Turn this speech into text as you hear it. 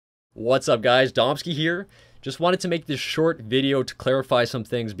What's up, guys? Domsky here. Just wanted to make this short video to clarify some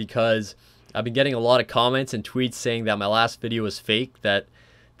things because I've been getting a lot of comments and tweets saying that my last video was fake, that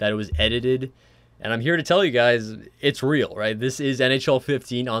it was edited. And I'm here to tell you guys it's real, right? This is NHL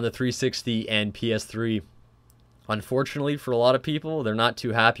 15 on the 360 and PS3. Unfortunately, for a lot of people, they're not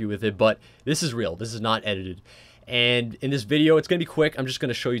too happy with it, but this is real. This is not edited. And in this video, it's going to be quick. I'm just going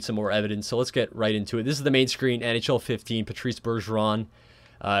to show you some more evidence. So let's get right into it. This is the main screen, NHL 15, Patrice Bergeron.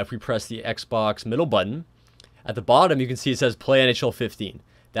 If we press the Xbox middle button, at the bottom you can see it says Play NHL 15.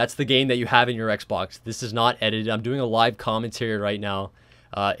 That's the game that you have in your Xbox. This is not edited. I'm doing a live commentary right now.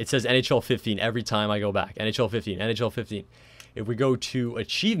 It says NHL 15 every time I go back. NHL 15, NHL 15. If we go to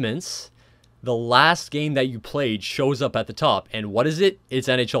achievements, the last game that you played shows up at the top. And what is it? It's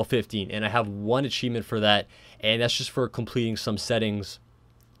NHL 15. And I have one achievement for that. And that's just for completing some settings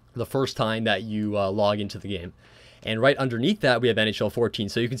the first time that you log into the game. And right underneath that, we have NHL 14.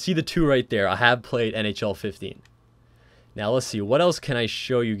 So you can see the two right there. I have played NHL 15. Now, let's see. What else can I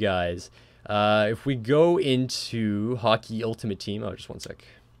show you guys? If we go into Hockey Ultimate Team. Oh, just one sec.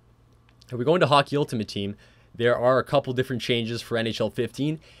 If we go into Hockey Ultimate Team, there are a couple different changes for NHL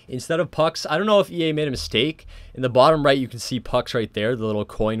 15. Instead of pucks, I don't know if EA made a mistake. In the bottom right, you can see pucks right there, the little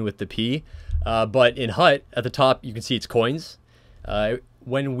coin with the P. But in HUT, at the top, you can see it's coins.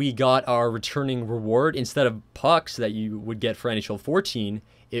 When we got our returning reward, instead of pucks that you would get for NHL 14,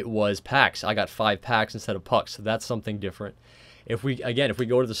 it was packs. I got 5 packs instead of pucks, so that's something different. If we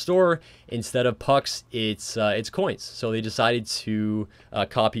go to the store, instead of pucks, it's coins. So they decided to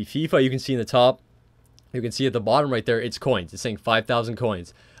copy FIFA. You can see in the top, you can see at the bottom right there, it's coins. It's saying 5,000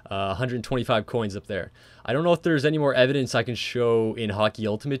 coins, 125 coins up there. I don't know if there's any more evidence I can show in Hockey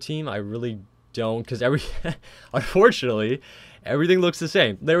Ultimate Team. I really don't, because unfortunately, everything looks the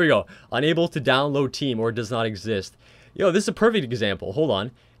same. There we go. Unable to download team or does not exist. Yo, this is a perfect example. Hold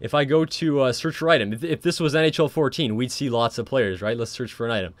on. If I go to search for item, if this was NHL 14, we'd see lots of players, right? Let's search for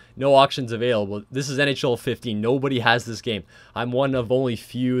an item. No auctions available. This is NHL 15. Nobody has this game. I'm one of only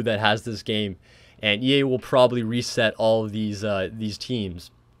few that has this game. And EA will probably reset all of these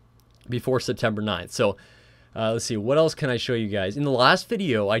teams before September 9th. So let's see, what else can I show you guys? In the last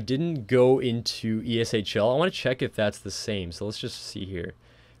video, I didn't go into ESHL. I want to check if that's the same. So let's just see here.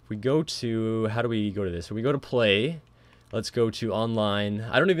 If we go to, how do we go to this? So we go to play. Let's go to online.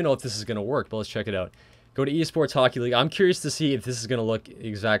 I don't even know if this is going to work, but let's check it out. Go to eSports Hockey League. I'm curious to see if this is going to look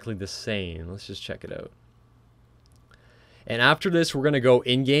exactly the same. Let's just check it out. And after this, we're going to go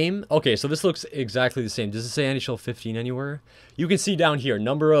in-game. Okay, so this looks exactly the same. Does it say NHL 15 anywhere? You can see down here,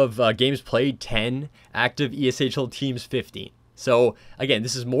 number of games played, 10. Active ESHL teams, 15. So, again,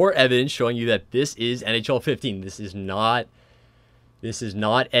 this is more evidence showing you that this is NHL 15. This is not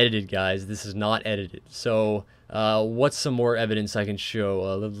edited, guys. This is not edited. So, what's some more evidence I can show?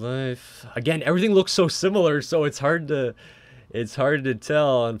 Live life. Again, everything looks so similar, so it's hard to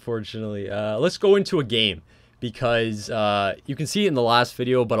tell, unfortunately. Let's go into a game, because you can see it in the last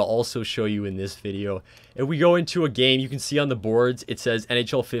video, but I'll also show you in this video. If we go into a game, you can see on the boards, it says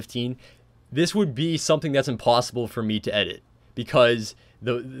NHL 15. This would be something that's impossible for me to edit, because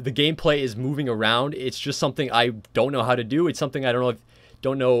the gameplay is moving around. It's just something I don't know how to do. It's something I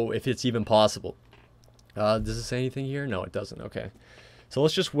don't know if it's even possible. Does it say anything here? No, it doesn't. Okay. So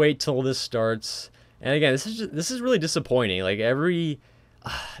let's just wait till this starts. And again, this is really disappointing. Like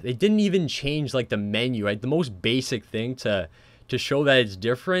they didn't even change like the menu, right? The most basic thing to show that it's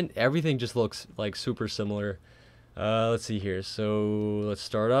different. Everything just looks like super similar. Let's see here. So let's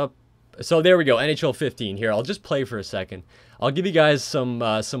start up. So there we go, NHL 15. Here, I'll just play for a second. I'll give you guys some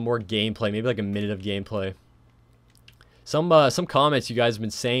more gameplay, maybe like a minute of gameplay. Some comments, you guys have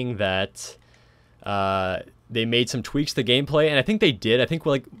been saying that they made some tweaks to gameplay, and I think they did. I think,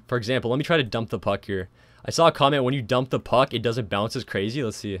 like, for example, let me try to dump the puck here. I saw a comment, when you dump the puck, it doesn't bounce as crazy.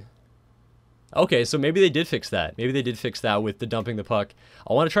 Let's see. Okay, so maybe they did fix that. Maybe they did fix that with the dumping the puck.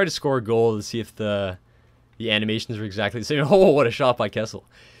 I want to try to score a goal to see if the animations are exactly the same. Oh, what a shot by Kessel.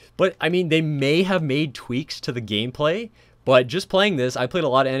 But, I mean, they may have made tweaks to the gameplay, but just playing this, I played a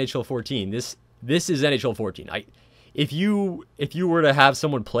lot of NHL 14. This is NHL 14. If you were to have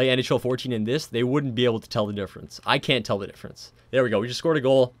someone play NHL 14 in this, they wouldn't be able to tell the difference. I can't tell the difference. There we go. We just scored a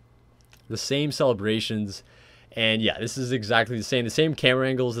goal. The same celebrations, and yeah, this is exactly the same camera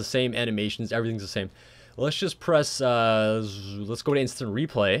angles, the same animations, everything's the same. Let's just press let's go to instant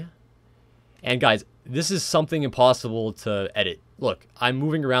replay. And guys, this is something impossible to edit. Look, I'm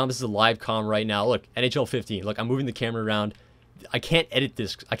moving around. This is a live comm right now. Look, NHL 15. Look, I'm moving the camera around. I can't edit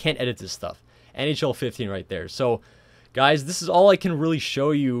this stuff. NHL 15 right there. So guys, this is all I can really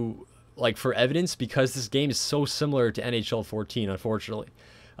show you like for evidence, because this game is so similar to NHL 14, unfortunately.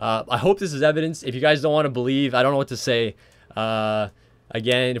 I hope this is evidence. If you guys don't want to believe, I don't know what to say.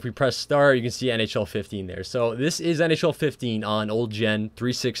 Again, if we press start, you can see NHL 15 there. So this is NHL 15 on old gen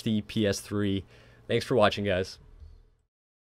 360 PS3. Thanks for watching, guys.